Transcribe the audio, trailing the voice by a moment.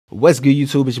What's good,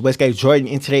 YouTube? It's your SKY Jordan.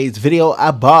 In today's video,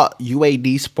 I bought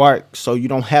UAD SPARK, so you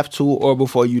don't have to, or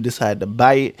before you decide to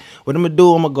buy it. What I'm gonna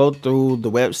do, I'm gonna go through the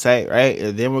website, right?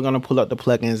 And then we're gonna pull up the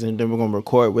plugins, and then we're gonna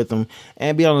record with them,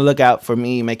 and be on the lookout for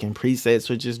me making presets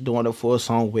or just doing a full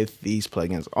song with these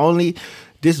plugins only.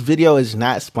 This video is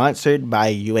not sponsored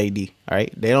by UAD, all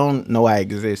right? They don't know I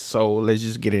exist, so let's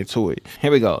just get into it.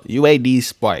 Here we go, UAD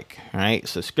SPARK, all right?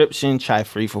 Subscription, try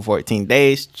free for 14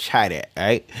 days, try that, all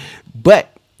right? But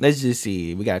let's just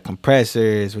see. We got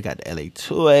compressors. We got the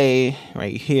LA2A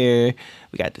right here.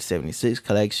 We got the 76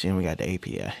 collection. We got the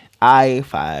API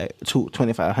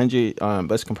 2500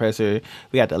 bus compressor.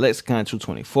 We got the Lexicon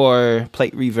 224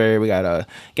 plate reverb. We got a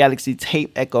Galaxy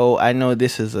Tape Echo. I know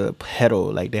this is a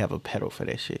pedal. Like, they have a pedal for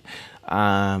that shit.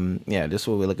 Yeah, this is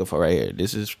what we're looking for right here.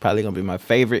 This is probably gonna be my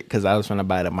favorite because I was gonna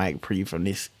buy the mic pre from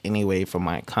this anyway for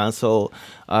my console,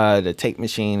 the tape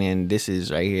machine, and this is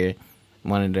right here.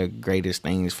 One of the greatest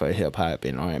things for hip hop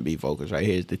and R&B vocals right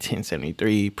here is the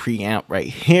 1073 preamp right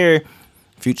here.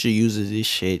 Future uses this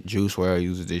shit. Juice WRLD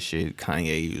uses this shit.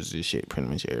 Kanye uses this shit. Pretty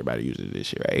much everybody uses this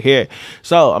shit right here.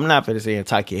 So I'm not gonna say and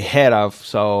talk your head off.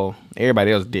 So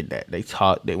everybody else did that. They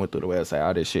talked. They went through the website,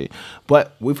 all this shit.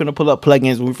 But we're finna pull up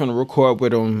plugins. We're finna record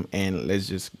with them, and let's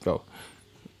just go.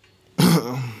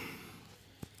 All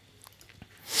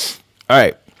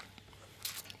right.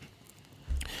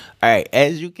 All right,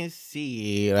 as you can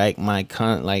see, like my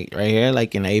right here,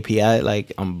 like in the API,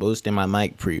 like I'm boosting my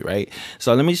mic pre, right?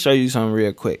 So let me show you something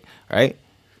real quick, right?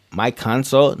 My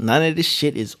console, none of this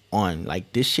shit is on.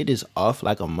 Like, this shit is off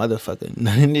like a motherfucker.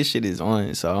 None of this shit is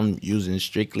on. So I'm using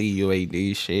strictly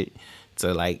UAD shit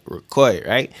to like record,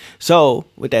 right? So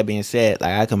with that being said,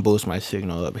 like I can boost my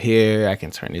signal up here. I can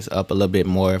turn this up a little bit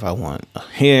more if I want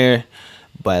here.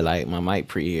 But like my mic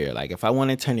pre here, like if I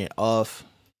want to turn it off,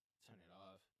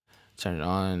 turn it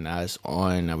on, now it's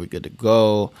on, now we're good to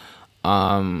go. If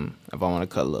I want to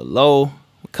cut a little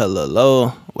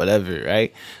low, whatever,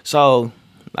 right? So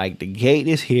like the gate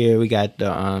is here, we got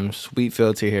the sweep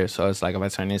filter here. So it's like if I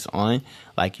turn this on,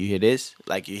 like you hear this,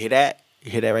 like you hear that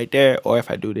right there, or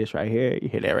if I do this right here, you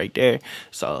hear that right there.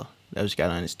 So that's what you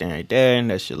gotta understand right there,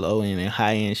 and that's your low end and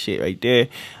high end shit right there.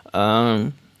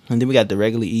 And then we got the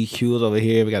regular EQs over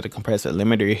here, we got the compressor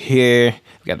limiter here,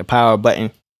 we got the power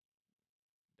button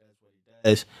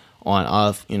on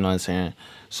off, you know what I'm saying?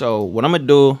 So what I'm gonna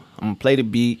do, I'm gonna play the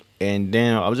beat, and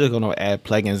then I'm just gonna add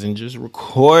plugins and just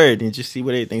record and just see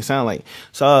what everything sound like.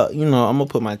 So you know, I'm gonna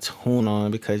put my tune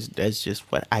on because that's just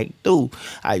what I do.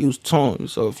 I use tone,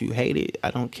 so if you hate it,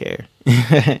 I don't care.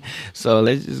 So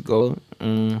let's just go.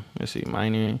 Let's see,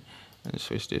 minor. Let's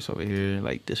switch this over here,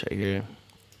 like this right here.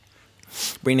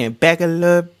 Bring it back a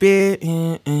little bit.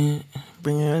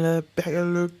 Bring it back a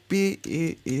little bit.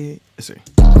 Let's see.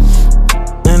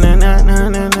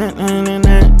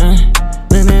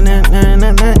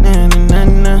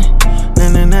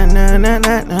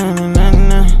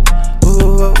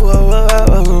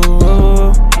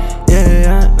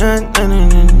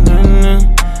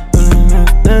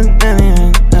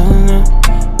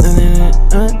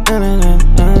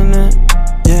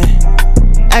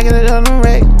 I get it on the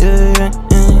rack,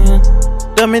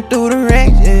 thumbing through the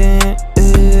rack,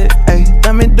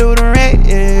 thumbing through the rack,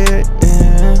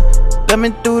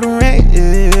 thumbing through the rack,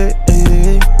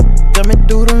 thumbing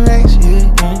through the racks,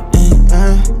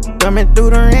 thumbing through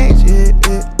the racks,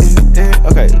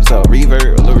 Okay, so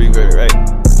reverb, a little reverb, right?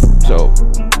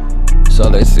 So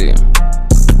let's see.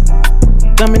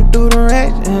 Thumbing through the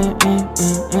racks,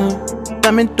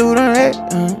 thumbing through the racks,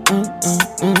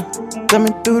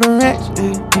 thumbing through the racks,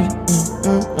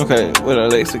 Okay, with a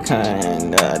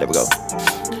Lexicon, there we go.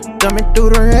 Thumbing through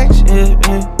the racks,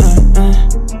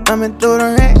 thumbing through the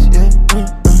racks,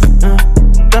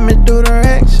 thumbing through the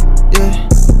racks,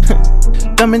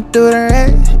 thumbing through the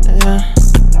racks,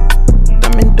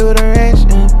 thumbing through the racks,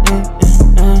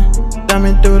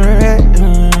 thumbing through the racks,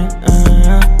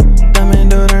 thumbing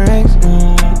through the racks,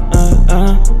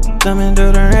 thumbing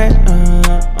through the racks.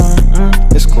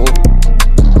 It's cool.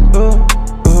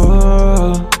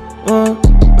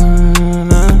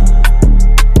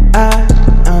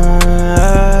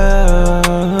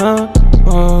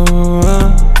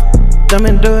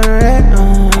 Thumbing through the rack,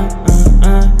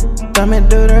 thumbing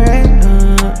through the rack,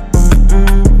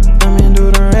 thumbing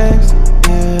through the racks,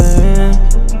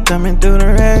 thumbing through the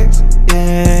racks,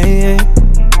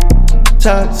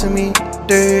 Talk to me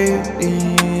dirty,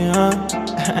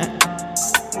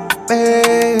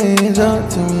 baby, talk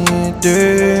to me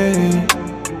dirty,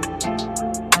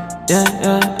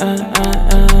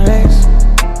 Rex,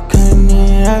 come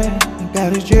in, I got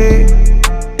a drip,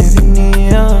 if you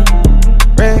need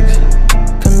Rex,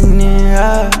 come in,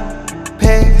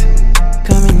 packs.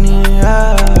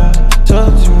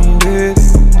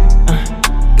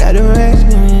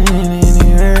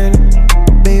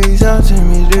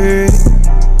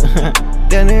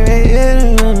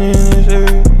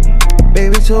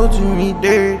 talk to me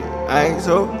dirty. Alright,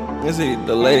 so let's see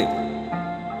the lady.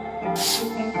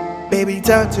 Baby,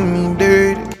 talk to me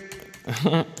dirty.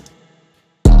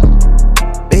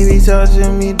 Baby, talk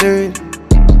to me dirty.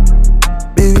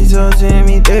 Baby, talk to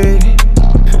me dirty.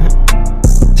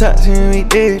 Talk to me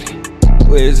dirty.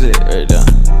 Where is it? Right there.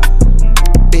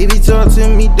 Baby, talk to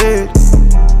me dirty.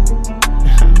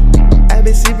 I've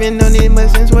been sipping on it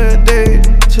much since we're dirty.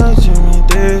 Talk to me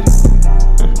dirty.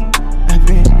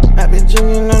 I've been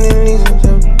drinking on it lean since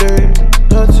I'm dirty.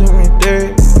 Talk to me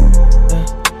dirty.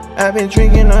 I've been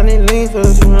drinking on it lean for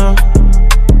too long.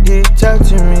 Yeah, talk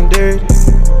to me dirty.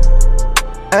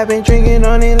 I've been drinking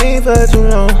on it lean for too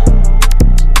long.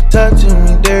 Talk to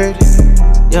me dirty.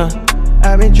 Yeah,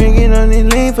 I've been drinking on it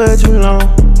lean for too long.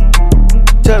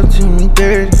 Talk to me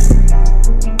dirty.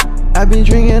 I've been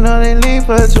drinking on it lean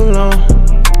for too long.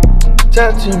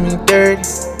 Talk to me dirty.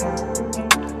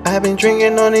 I've been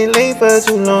drinking on it lean for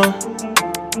too long.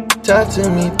 Talk to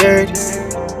me dirty.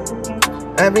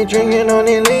 I've been drinking on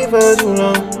it lean for too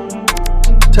long.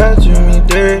 Talk to me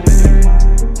dirty.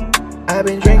 I've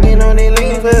been drinking on it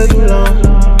lean for too long.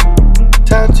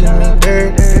 Talk to me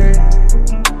dirty.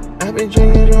 I've been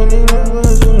drinking on it lean for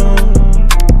too long.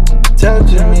 Talk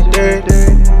to me dirty.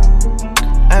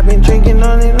 I've been drinking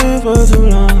on it lean for too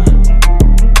long.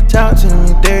 Talk to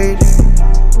me dirty.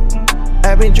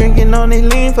 I've been drinking on it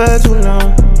lean for too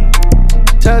long.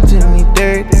 Talk to me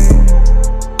dirty.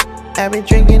 I've been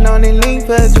drinking on it lean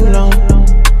for too long.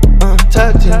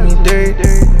 Talk to me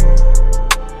dirty.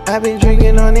 I've been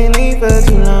drinking on it lean for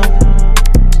too long.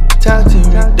 Talk to me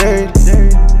dirty.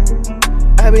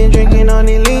 I've been drinking on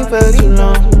it lean for too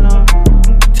long.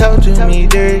 Talk to me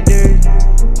dirty.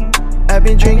 I've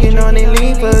been drinking on it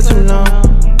lean for too long.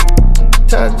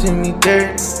 Talk to me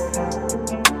dirty.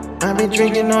 I've been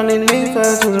drinking on it lean for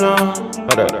too long.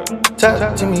 Hold up.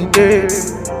 Talk to me dirty.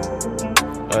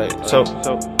 Alright, so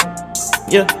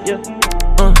yeah.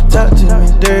 Talk to me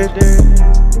dirty.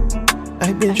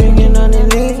 I've been drinking on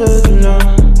it lean for too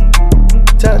long.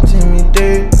 Talk to me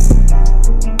dirty.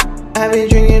 I've been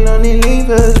drinking on it lean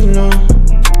for too long.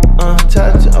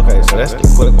 Talk to. Okay, so that's the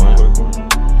quick one.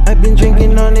 I've been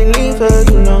drinking on it lean for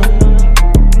too long.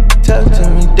 Talk to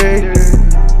me dirty.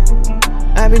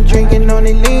 I've been drinking on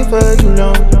it lean for too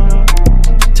long.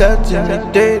 Talk to me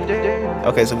dirty.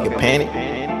 Okay, so we can panic.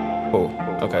 Oh,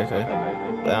 okay.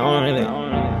 But I don't really.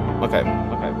 Okay.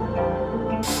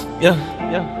 Yeah.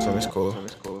 So it's cool.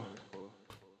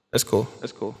 That's cool.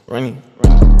 Running.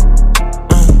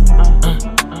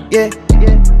 Yeah.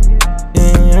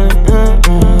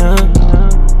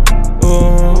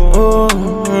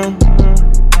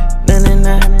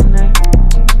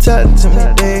 Talk to me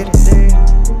dirty.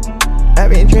 I've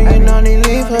been drinking on it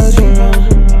lean for too long.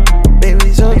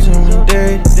 Baby, talk to me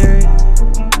dirty.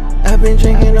 I've been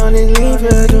drinking on it lean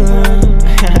for too long.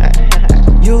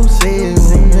 You say you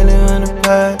really wanna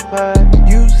pot.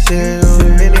 You say you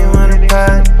really wanna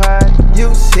pot.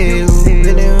 You say you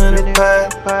really wanna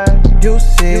pot. You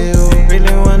say you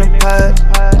really wanna pot.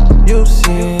 You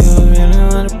say you really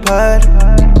wanna pot.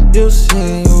 You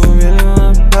say you really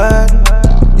wanna pot.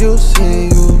 You say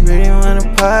you really wanna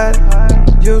pot.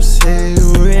 You say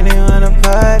you really wanna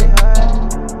party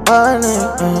all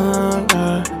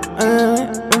night.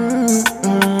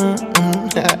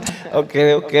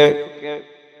 Okay.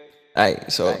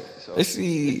 Alright, so let's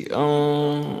see.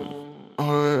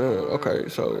 Okay,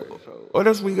 so what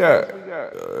else we got? We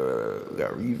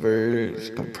got reverbs,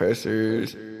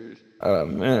 compressors.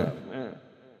 Man,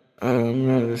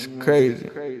 it's crazy.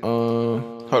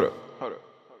 Hold up.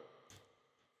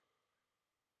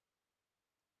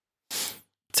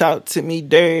 Talk to me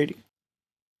dirty.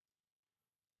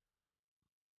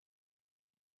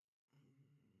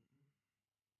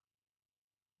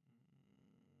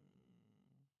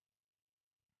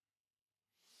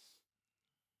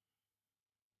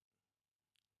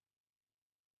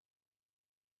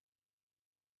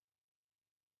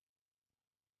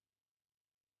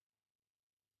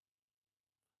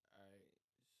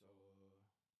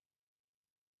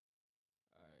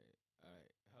 Alright,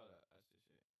 hold up. That's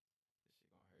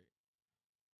this shit. This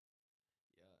shit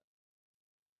gonna hurt. Yeah,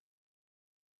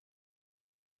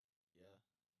 yeah.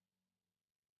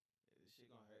 This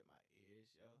shit gonna hurt my ears,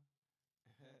 yo.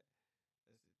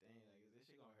 That's the thing. Like, is this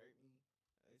shit gonna hurt me?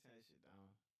 Let me turn this shit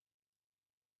down.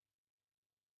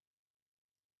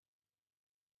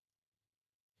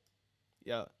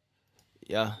 Yeah,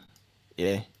 yeah.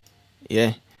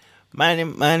 Money,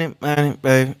 baby. Money,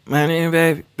 baby.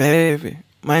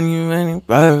 Money,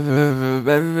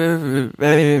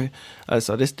 baby.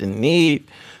 So this the need.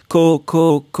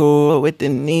 cool with the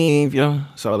Neve, yo.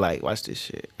 So like, watch this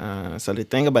shit. So the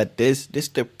thing about this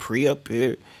the pre up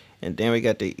here, and then we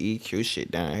got the EQ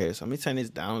shit down here. So let me turn this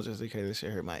down just in case this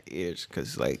shit hurt my ears,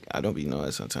 cause like I don't be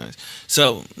knowing sometimes.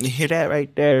 So you hear that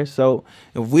right there? So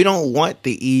if we don't want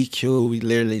the EQ, we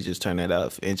literally just turn it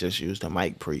off and just use the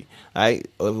mic pre. Alright,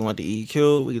 or if we want the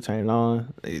EQ, we can turn it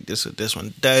on. This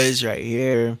one does right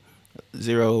here,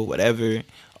 0 whatever.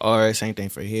 Or same thing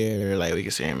for here, like we can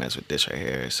see and mess with this right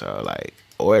here. So like,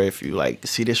 or if you like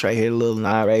see this right here, the little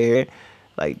knob right here,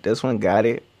 like this one got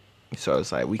it. So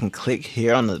it's like we can click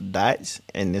here on the dots,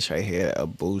 and this right here a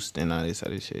boost and all this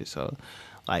other shit. So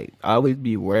like always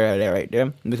be aware of that right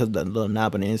there, because the little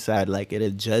knob on the inside, like it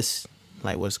adjusts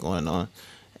like what's going on.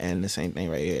 And the same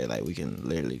thing right here, like we can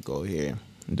literally go here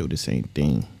and do the same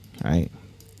thing, right?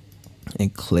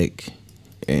 And click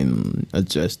and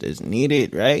adjust as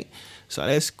needed, right? So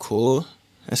that's cool.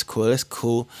 That's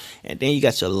cool. And then you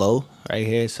got your low right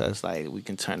here. So it's like we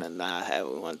can turn the knob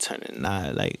however we want to turn the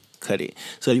knob, like cut it.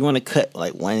 So you want to cut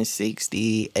like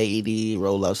 160, 80,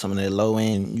 roll out some of that low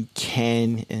end, you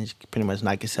can, and you can pretty much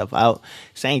knock yourself out.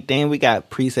 Same thing, we got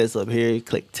presets up here. You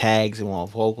click tags and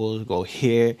want vocals, go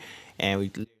here, and we.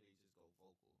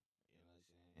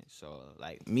 So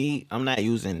like me, I'm not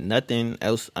using nothing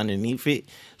else underneath it.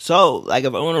 So like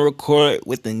if I want to record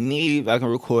with the Neve, I can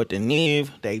record the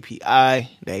Neve, the API.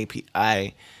 The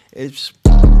API is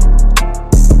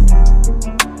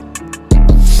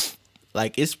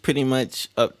like, it's pretty much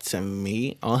up to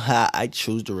me on how I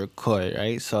choose to record,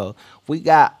 right? So we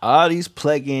got all these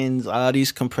plugins, all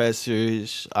these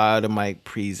compressors, all the mic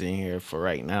pre's in here for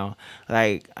right now.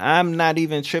 Like I'm not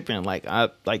even tripping.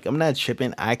 I'm not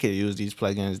tripping. I could use these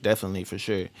plugins definitely for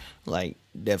sure. Like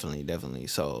definitely.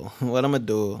 So what I'm gonna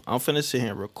do, I'm finna sit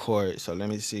here and record. So let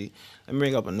me see. Let me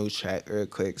bring up a new track real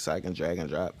quick so I can drag and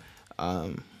drop.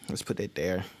 Let's put it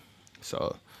there.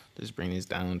 So just bring this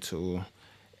down to.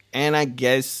 And I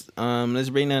guess let's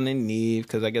bring down the Neve,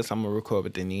 because I guess I'm gonna record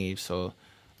with the Neve, so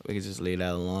we can just lay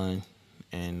that alone.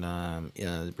 And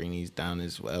yeah, let's bring these down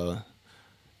as well.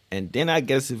 And then I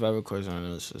guess if I record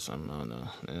something else or something, I don't know.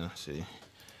 Let's see.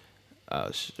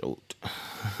 Shoot.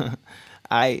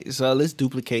 Alright, so let's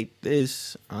duplicate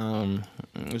this.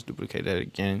 Let's duplicate that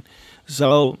again.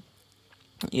 So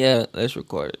yeah, let's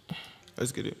record it.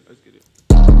 Let's get it.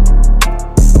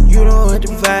 You know what the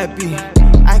vibe be.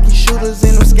 I can shooters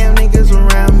and them scam niggas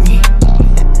around me.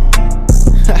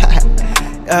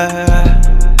 Yeah.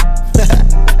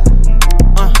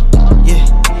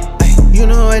 Ay, you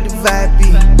know what the vibe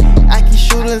be. I can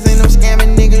shooters and them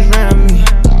scamming niggas around me.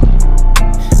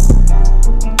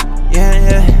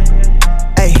 Yeah.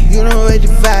 Ay, you know what the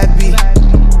vibe be.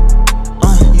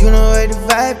 You know what the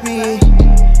vibe be.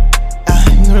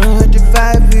 You know what the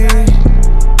vibe be.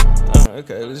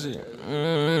 Okay, let's see.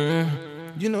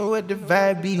 You know what the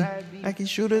vibe be. I can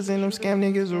shooters and them scam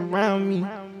niggas around me.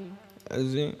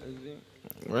 That's it.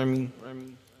 Remy.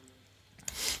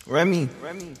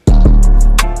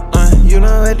 You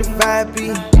know what the vibe be.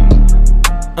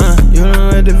 You know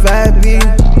what the vibe be.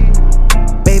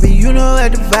 Baby, you know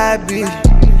what the vibe be.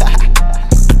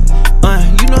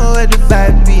 You know what the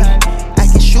vibe be. I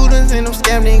can shooters and them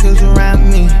scam niggas around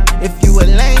me. If you a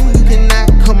lame, you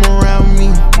cannot come around me.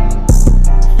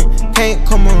 Can't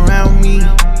come around me.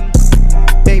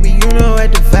 Baby, you know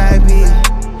what the vibe is.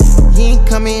 He ain't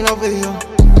coming over here.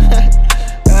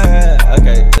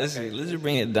 Okay, let's just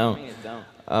bring it down.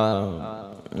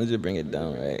 Let's just bring it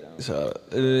down, right? So,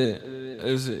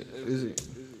 is it?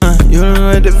 You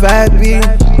know what the vibe be.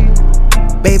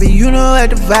 Baby, you know what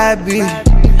the vibe be.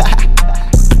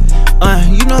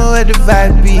 You know what the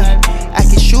vibe be. I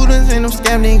can shooters and them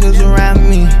scam niggas around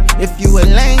me. If you a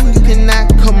lame, you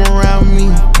cannot come around me.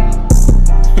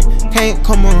 Can't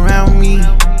come around me.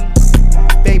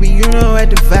 Baby, you know what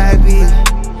the vibe is.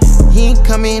 He ain't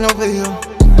coming over here.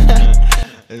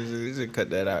 Let's just cut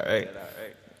that out, right?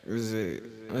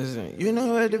 Listen, you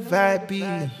know what the vibe be.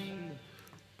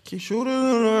 Keep shooting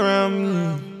around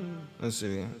me. Let's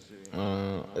see.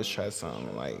 Let's try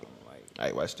something like,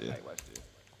 alright, watch this.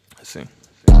 Let's see.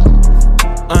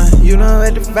 You know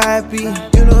what the vibe be.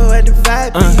 You know what the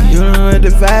vibe be. You know what the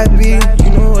vibe be. You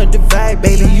know what the vibe,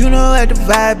 baby. You know what the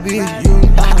vibe be. You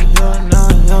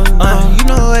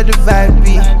know what the vibe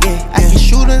be. Yeah, I can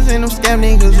shooters and them scam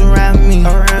niggas around me.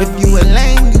 If you a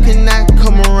lame, you cannot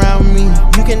come around me.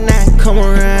 You cannot come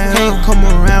around. Can't come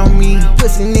around me.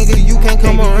 Pussy nigga, you can't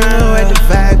come around. You know what the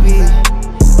vibe is.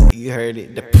 You heard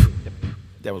it.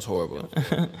 That was horrible.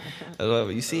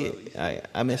 You see it.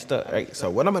 I messed up. Right.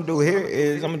 So what I'm gonna do here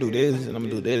is I'm gonna do this and I'm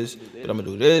gonna do this, but I'm gonna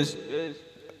do this,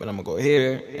 but I'm gonna go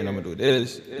here and I'm gonna do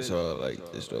this. So like,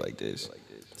 let's do it like this.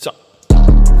 So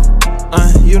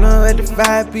You know what the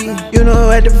vibe be. You know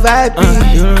what the vibe be.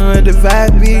 You know what the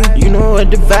vibe be. You know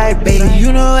what the vibe, baby.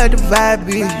 You know what the vibe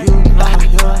be. You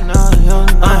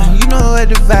know what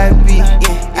the vibe be.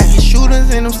 I get shooters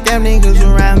and them scam niggas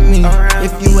around me.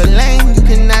 If you a lame, you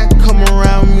cannot come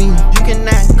around me. You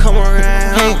cannot come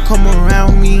around. Can't come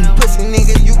around me. Pussy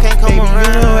nigga, you can't come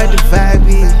around. You know what the vibe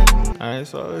be. Alright,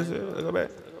 so let's go back.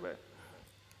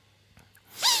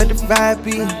 What the vibe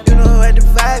be, you know what the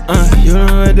vibe be. You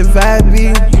know what the vibe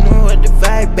be, you know what the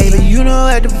vibe, baby. You know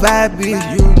what the vibe be. You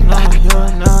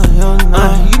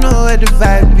know what the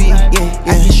vibe be. I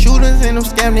get shooters and them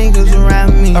scam niggas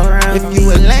around me. If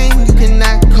you a lame, you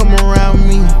cannot come around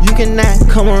me. You cannot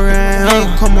come around.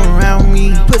 Can't come around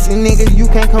me. Pussy nigga, you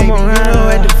can't come around. You know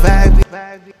what the vibe be.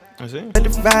 What the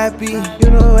vibe be,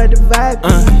 you know what the vibe be.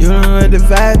 You know what the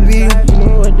vibe be, you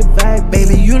know what the vibe,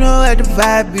 baby. You know what the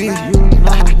vibe be.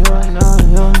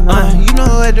 You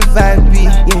know what the vibe be.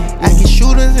 I get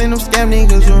shooters and them scam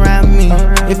niggas around me.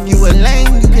 If you a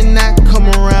lame, you cannot come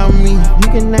around me. You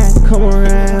cannot come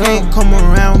around. Can't come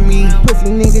around me.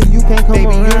 Pussy nigga, you can't come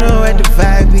around. You know what the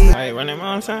vibe be. Alright, run that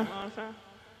one time.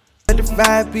 What the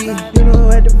vibe be, you know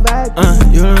what the vibe be.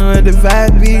 You know what the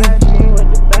vibe be. You know what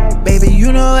the vibe, baby.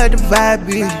 You know what the vibe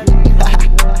be.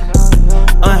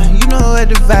 You know what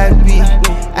the vibe be.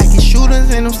 I get shooters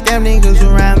and them scam niggas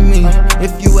around me.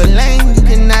 If you a lame, you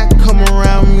cannot come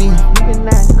around me. You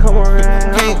cannot come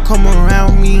around. Can't come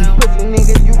around me. Pussy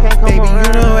nigga, you can't come around. Baby,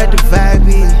 you know what the vibe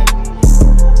be.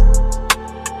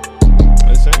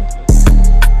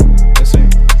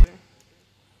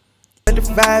 What the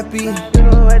vibe be, you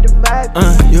know what the vibe be.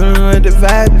 You know what the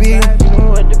vibe be, you know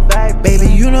what the vibe, baby.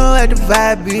 You know what the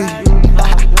vibe be.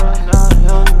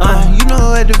 You know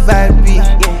what the vibe be. I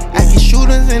get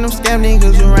shooters and them scam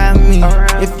niggas around me.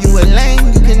 If you a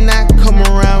lame, you cannot come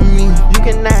around me. You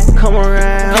cannot come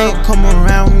around. Can't come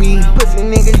around me. Pussy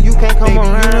nigga, you can't come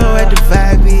around. You know what the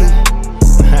vibe be.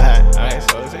 Alright,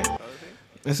 so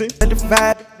let's see. What the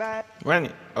vibe? Run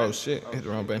it. Oh shit, hit the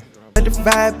wrong button. What the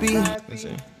vibe be? Let's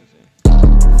see.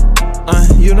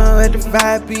 You know what the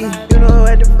vibe be. You know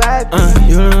what the vibe be.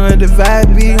 You know what the vibe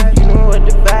be. You know what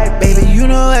the vibe, baby. You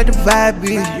know what the vibe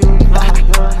be. You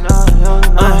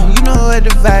know what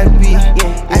the vibe be. I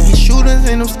get shooters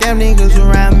and them scam niggas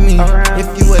around me. If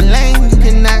you a lame, you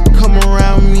cannot come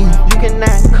around me. You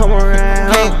cannot come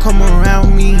around. Can't come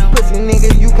around me. Pussy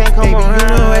nigga, you can't come around. You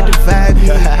know what the vibe be.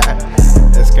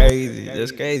 That's crazy.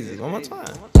 That's crazy. One more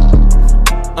time.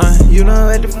 You know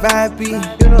what the vibe be.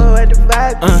 You know what the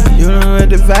vibe be. You know what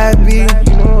the vibe be.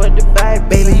 You know what the vibe,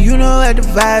 baby. You know what the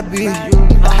vibe be. You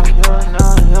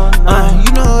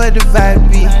know what the vibe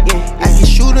be. I get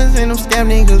shooters and them scam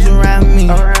niggas around me.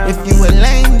 If you a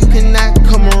lame, you cannot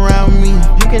come around me.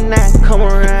 You cannot come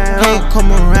around. Can't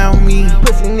come around me.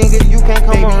 Pussy nigga, you can't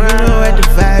come around. You know what the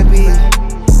vibe be.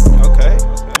 Okay.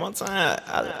 One more time.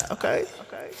 Okay.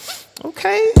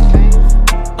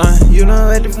 You know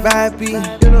what the vibe be.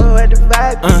 You know what the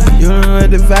vibe be. You know what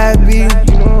the vibe be.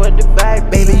 You know what the vibe,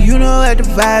 baby. You know what the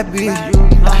vibe be.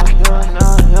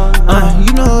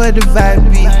 You know what the vibe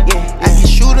be. I get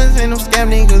shooters and them scam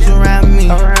niggas around me.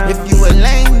 If you a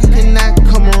lame, you cannot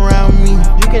come around me.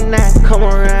 You cannot come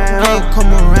around. Can't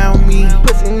come around me.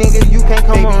 Pussy nigga, you can't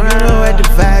come around. You know what the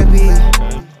vibe be.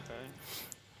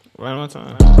 One more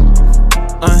time.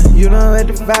 You know what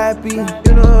the vibe be.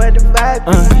 You know what the vibe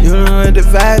be. You know what the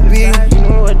vibe be. You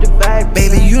know what the vibe,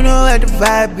 baby. You know what the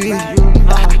vibe be.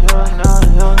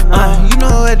 You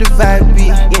know what the vibe be.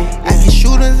 I get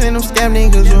shooters and them scam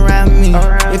niggas around me.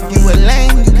 If you a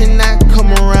lame, you cannot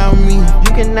come around me.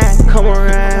 You cannot come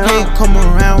around. Can't come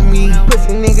around me.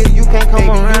 Pussy nigga, you can't come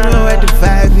around. You know what the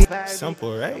vibe be.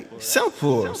 Simple, right?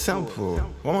 Simple.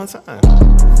 One more time.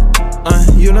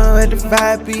 You know what the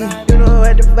vibe be. You know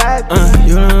what the vibe be.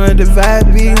 You know what the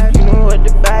vibe be. You know what the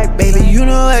vibe, baby. You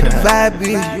know what the vibe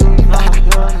be.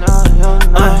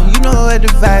 You know what the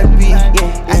vibe be. I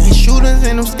get shooters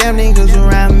and them scam niggas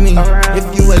around me. If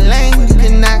you a lame, you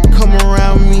cannot come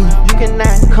around me. You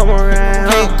cannot come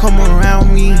around. Can't come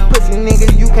around me. Pussy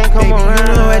nigga, you can't come around. You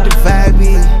know what the vibe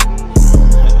be.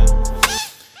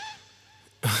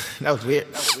 That was weird.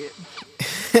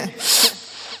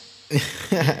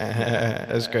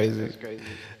 That's crazy.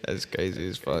 That's crazy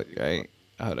as fuck, right?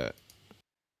 Hold up.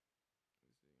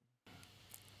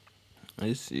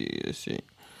 Let's see.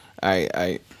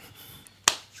 Alright.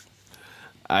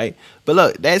 Alright, but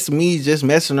look, that's me just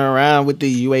messing around with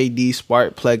the UAD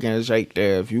SPARK plugins right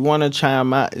there. If you want to try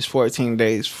them out, it's 14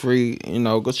 days free. You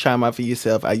know, go try them out for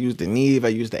yourself. I use the Neve, I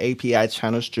use the API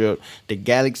channel strip, the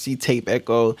Galaxy Tape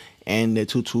Echo, and the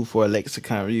 224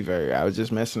 Lexicon Reverb. I was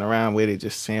just messing around with it,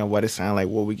 just seeing what it sound like,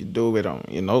 what we could do with them,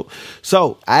 you know.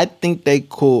 So I think they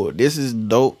cool. This is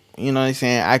dope. You know what I'm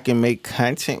saying? I can make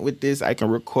content with this. I can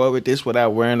record with this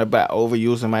without worrying about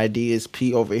overusing my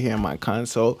DSP over here in my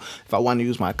console. If I want to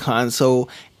use my console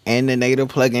and the native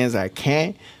plugins, I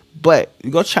can. But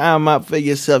you go try them out for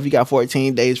yourself. You got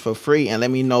 14 days for free, and let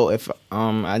me know if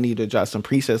I need to drop some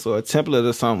presets or a template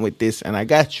or something with this, and I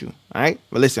got you. All right?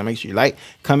 But listen, make sure you like,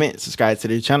 comment, subscribe to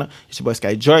the channel. It's your boy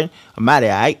SKY Jordan. I'm out of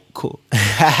here. All right? Cool.